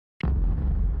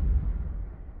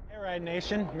Ride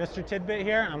Nation, Mr. Tidbit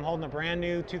here. I'm holding a brand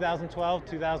new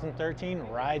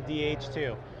 2012-2013 Ride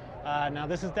DH2. Now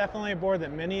this is definitely a board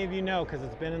that many of you know because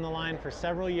it's been in the line for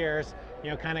several years,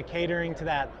 kind of catering to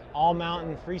that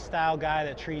all-mountain freestyle guy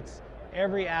that treats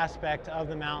every aspect of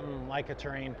the mountain like a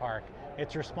terrain park.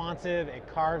 It's responsive, it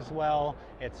carves well,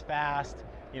 it's fast,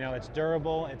 it's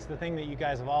durable. It's the thing that you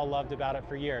guys have all loved about it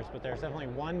for years, but there's definitely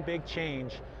one big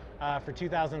change for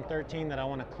 2013 that I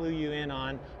want to clue you in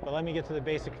on, but let me get to the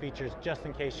basic features just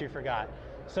in case you forgot.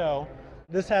 So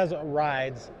this has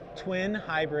Ride's twin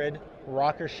hybrid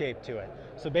rocker shape to it.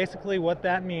 So basically what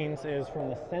that means is from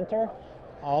the center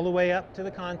all the way up to the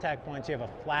contact points, you have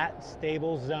a flat,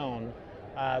 stable zone,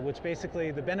 which basically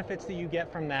the benefits that you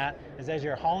get from that is as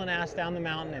you're hauling ass down the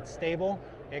mountain, it's stable,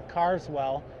 it carves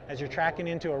well. As you're tracking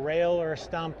into a rail or a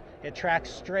stump, it tracks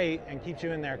straight and keeps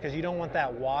you in there because you don't want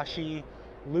that washy,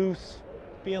 loose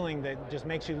feeling that just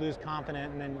makes you lose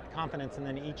confidence and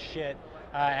then eat shit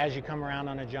as you come around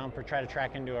on a jump or try to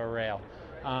track into a rail.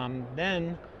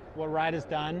 Then what Ride has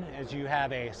done is you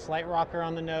have a slight rocker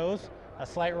on the nose, a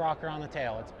slight rocker on the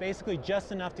tail. It's basically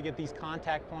just enough to get these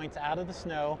contact points out of the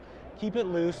snow, keep it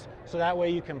loose so that way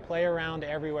you can play around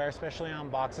everywhere, especially on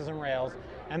boxes and rails.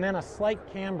 And then a slight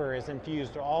camber is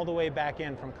infused all the way back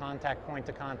in from contact point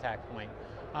to contact point.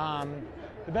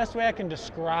 The best way I can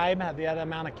describe the other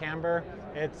amount of camber,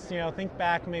 it's, think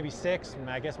back maybe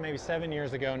 7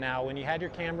 years ago now, when you had your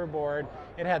camber board,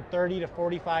 it had 30 to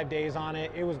 45 days on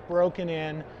it. It was broken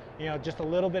in, just a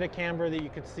little bit of camber that you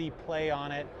could see play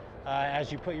on it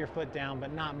as you put your foot down,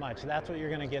 but not much. That's what you're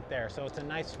gonna get there. So it's a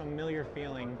nice familiar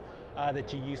feeling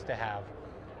that you used to have.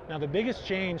 Now the biggest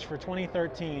change for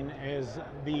 2013 is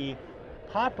the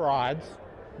pop rods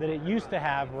that it used to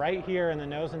have right here in the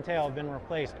nose and tail have been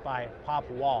replaced by pop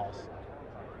walls.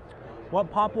 What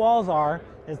pop walls are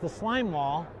is the slime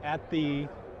wall at the,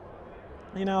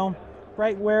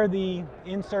 right where the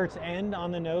inserts end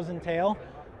on the nose and tail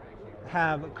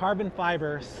have carbon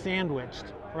fiber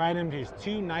sandwiched right into these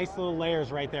two nice little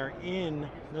layers right there in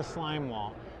the slime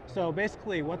wall. So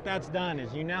basically what that's done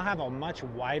is you now have a much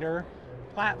wider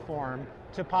platform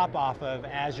to pop off of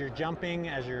as you're jumping,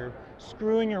 as you're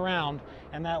screwing around.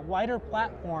 And that wider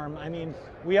platform,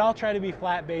 we all try to be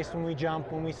flat-based when we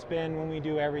jump, when we spin, when we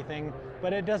do everything,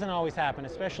 but it doesn't always happen,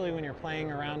 especially when you're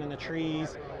playing around in the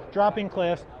trees, dropping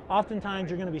cliffs. Oftentimes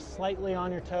you're gonna be slightly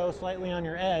on your toe, slightly on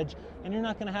your edge, and you're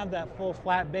not gonna have that full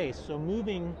flat base. So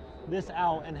moving this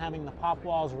out and having the pop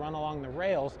walls run along the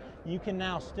rails, you can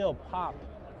now still pop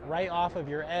right off of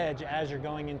your edge as you're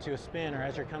going into a spin or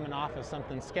as you're coming off of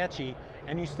something sketchy,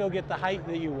 and you still get the height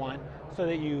that you want so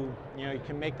that you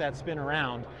can make that spin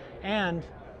around. And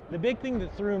the big thing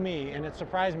that threw me, and it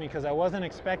surprised me because I wasn't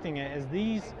expecting it, is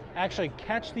these actually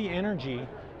catch the energy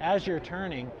as you're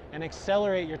turning and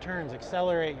accelerate your turns,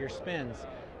 accelerate your spins.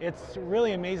 It's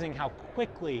really amazing how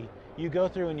quickly you go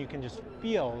through and you can just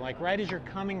feel, like right as you're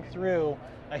coming through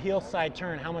a heel side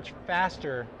turn, how much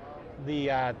faster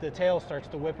the tail starts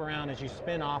to whip around as you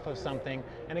spin off of something,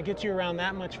 and it gets you around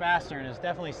that much faster, and it's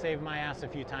definitely saved my ass a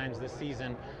few times this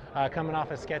season coming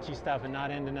off of sketchy stuff and not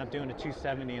ending up doing a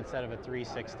 270 instead of a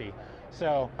 360.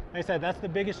 So like I said, that's the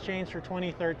biggest change for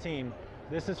 2013.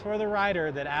 This is for the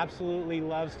rider that absolutely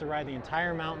loves to ride the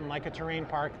entire mountain like a terrain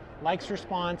park, likes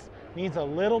response, needs a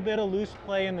little bit of loose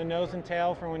play in the nose and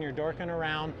tail for when you're dorking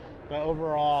around, but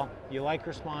overall, you like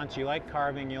response, you like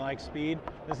carving, you like speed.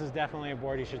 This is definitely a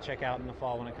board you should check out in the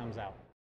fall when it comes out.